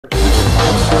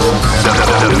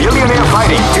The Millionaire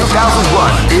Fighting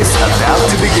 2001 is about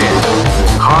to begin.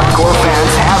 Hardcore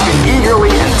fans have been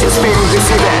eagerly anticipating this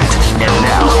event, and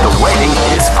now the waiting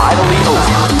is finally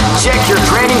over. Check your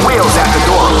training wheels at the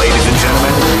door, ladies and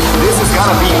gentlemen. This is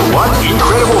gonna be one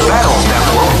incredible battle that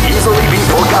won't easily be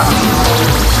forgotten.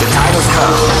 The time has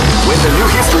come when the new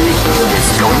history is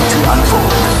going to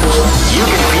unfold. You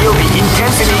can feel the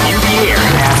intensity in the air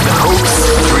as the hopes,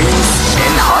 dreams,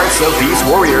 and hearts of these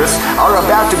warriors are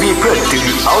about to be put to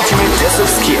the ultimate test of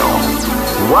skill.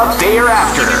 What they are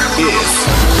after is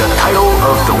the title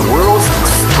of the world's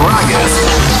strongest.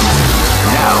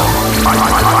 Now,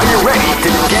 are you ready to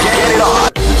get it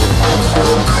on?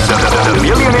 The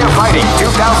Millionaire Fighting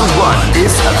 2001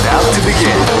 is about to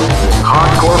begin.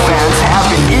 Hardcore fans have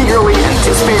been eagerly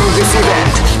anticipating this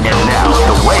event, and now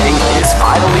the waiting is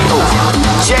finally over.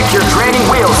 Check your training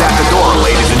wheels at the door,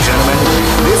 ladies and gentlemen.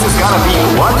 This is gonna be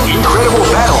one incredible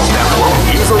battle that won't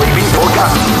easily be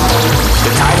forgotten.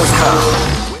 The time has come.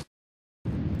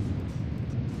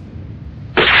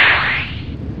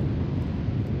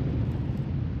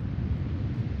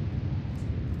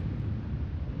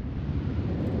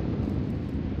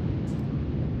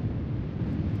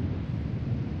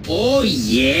 Oh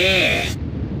yeah!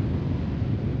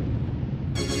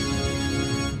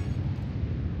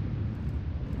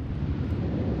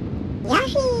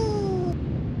 Yahoo!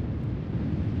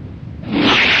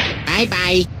 Bye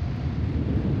bye.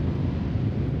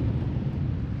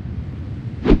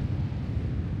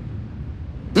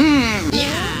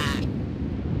 Yeah.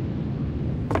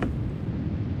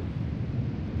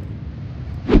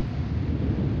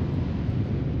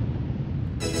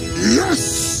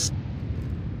 Yes!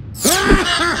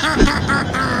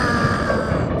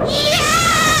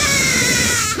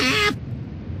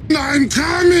 I'm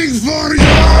coming for you!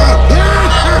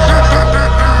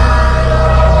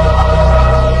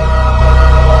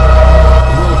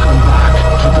 Welcome back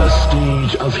to the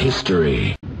stage of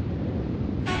history.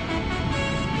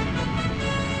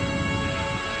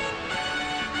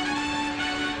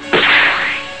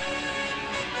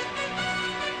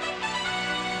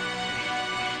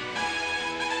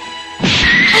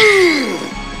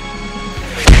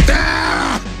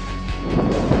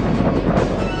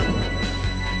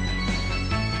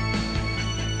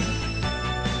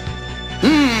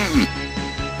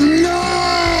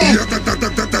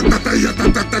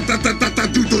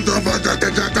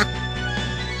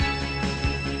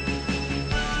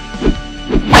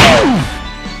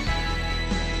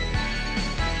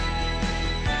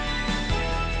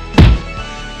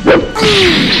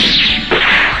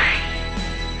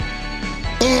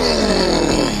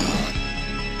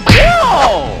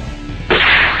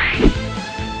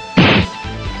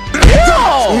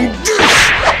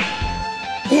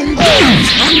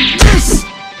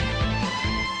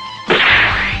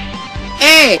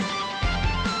 Hey!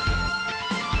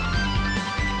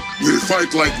 We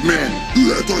fight like men.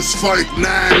 Let us fight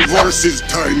man versus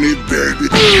tiny baby.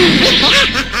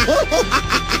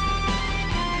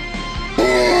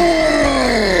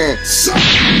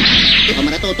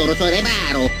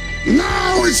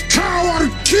 Now it's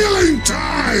coward killing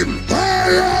time!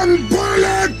 I am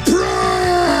bulletproof!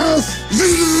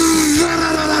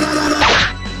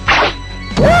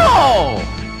 Whoa!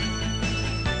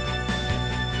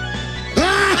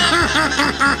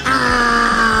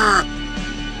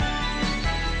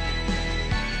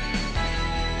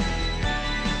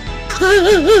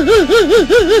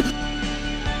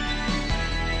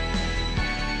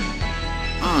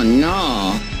 Oh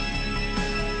no!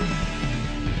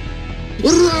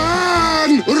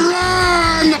 Run! Run!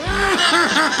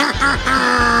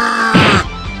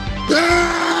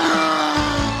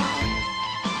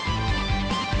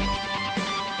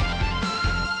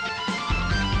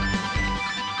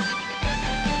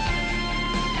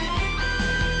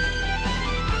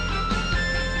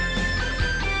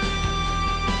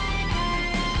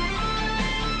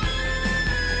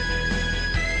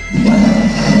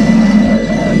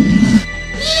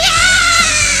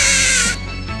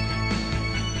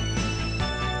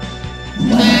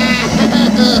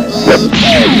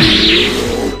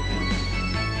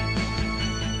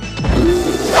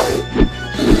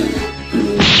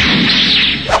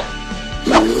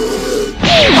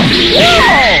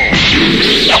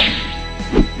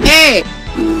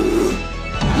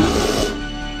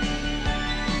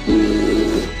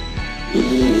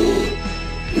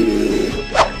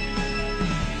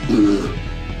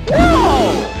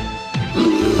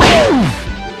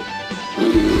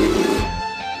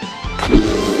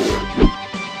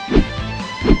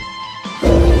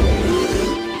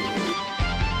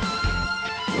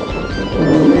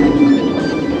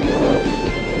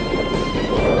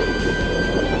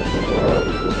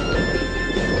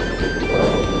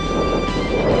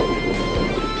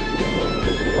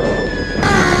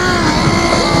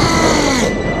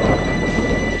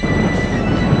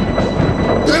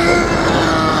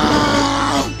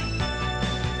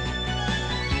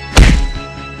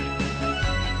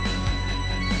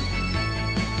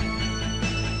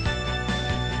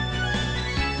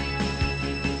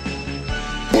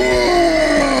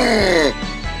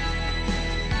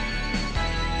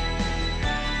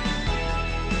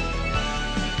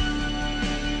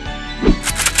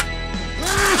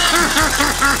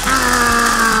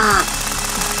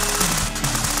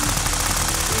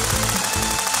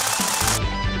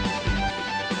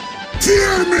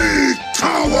 Fear me,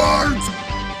 cowards!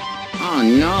 Oh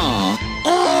no.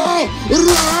 Oh,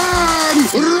 run!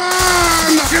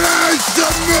 Run! Against the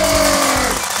moon!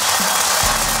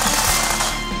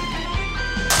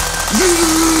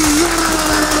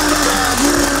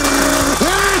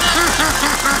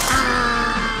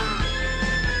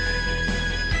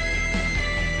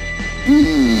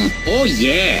 Oh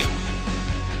yeah.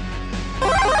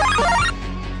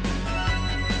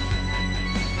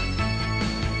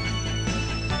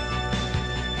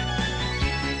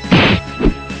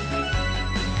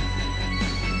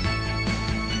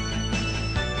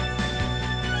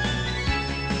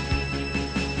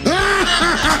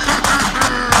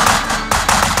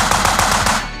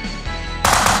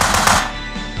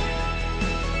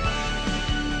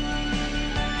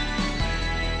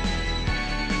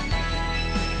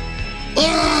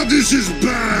 Ah, this is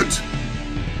bad!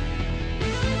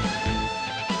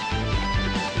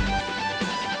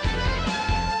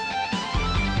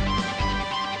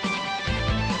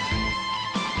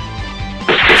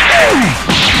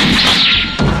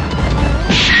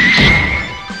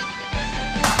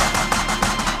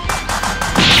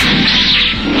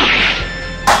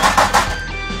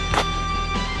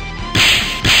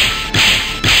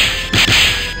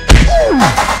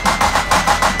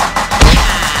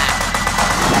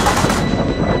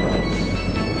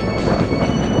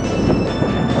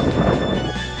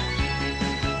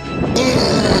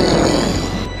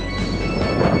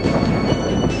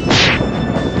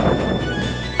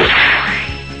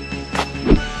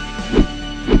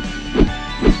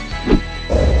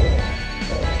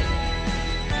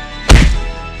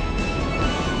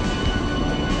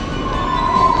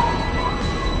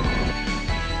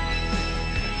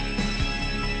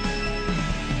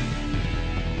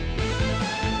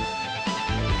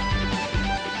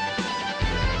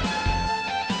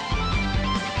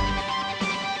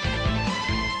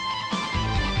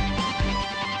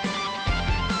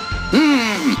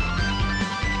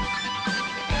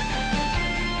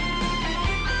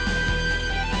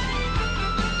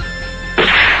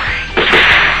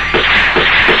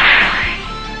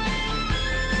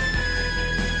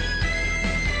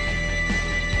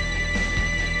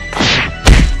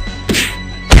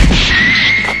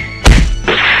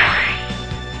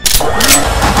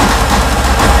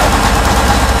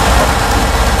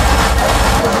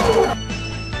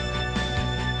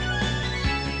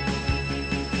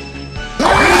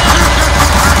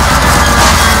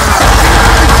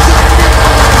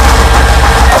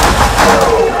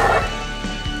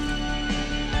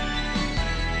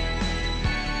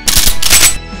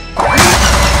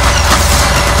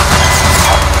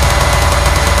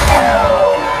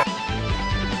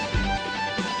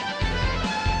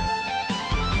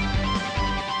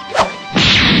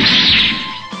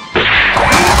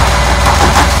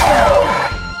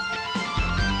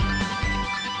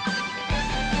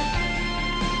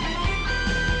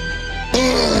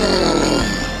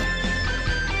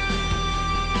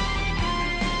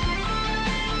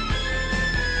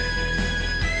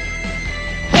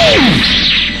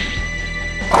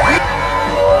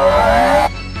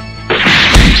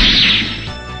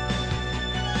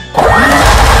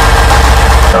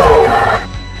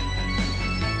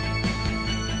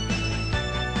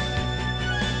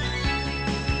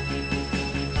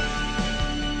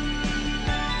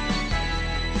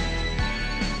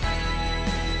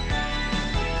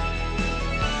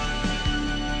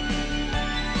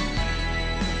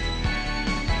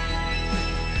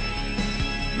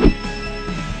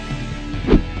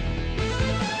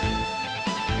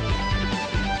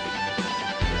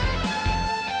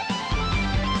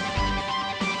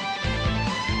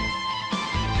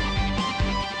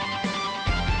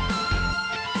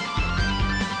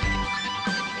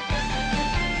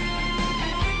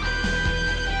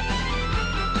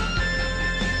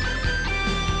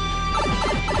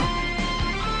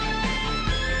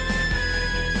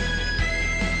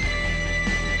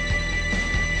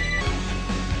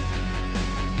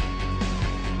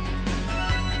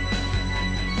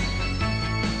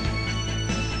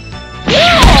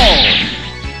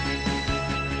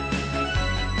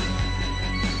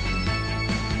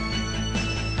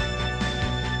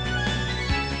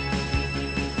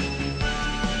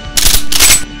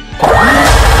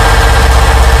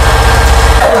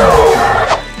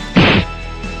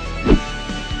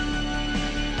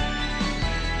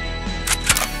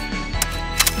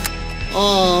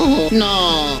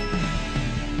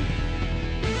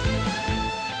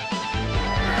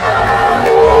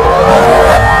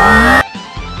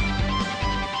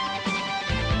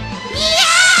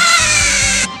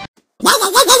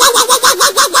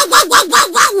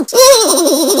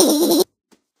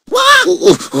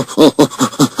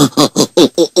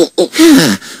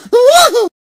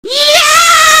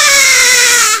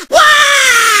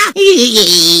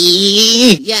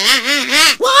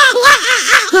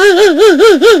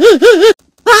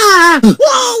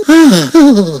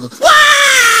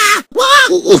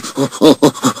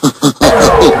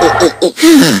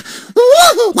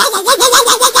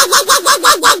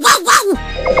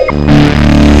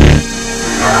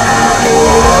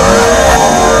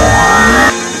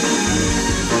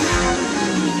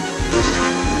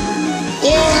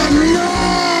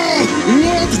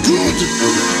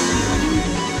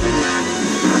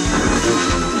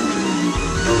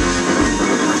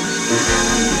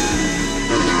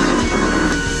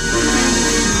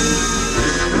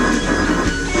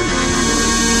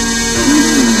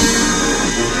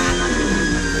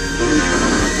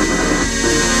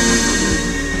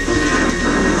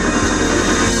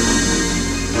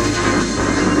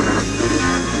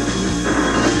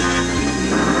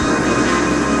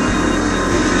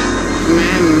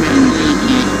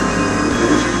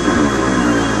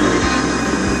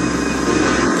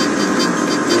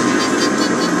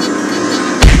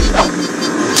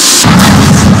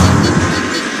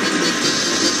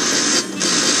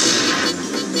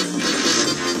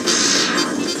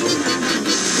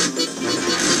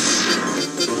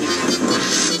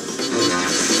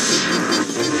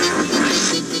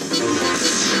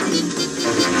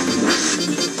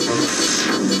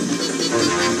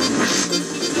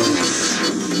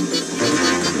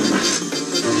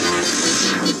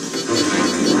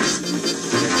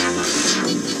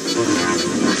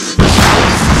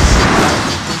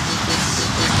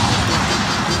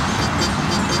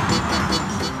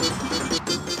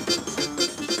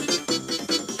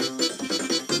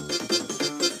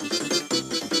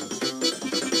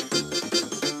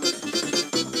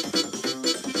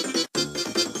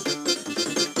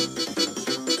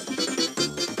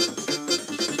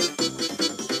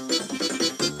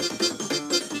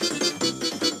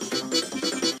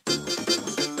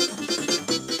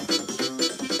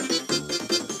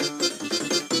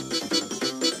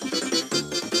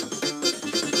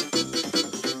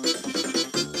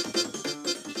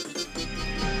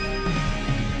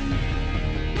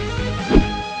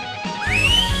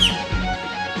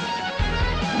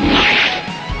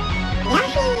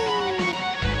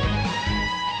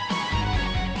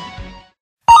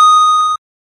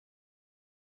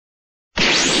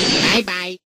 Bye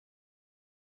bye.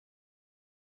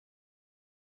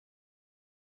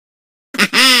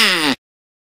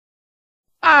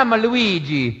 I'm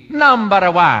Luigi, number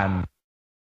one.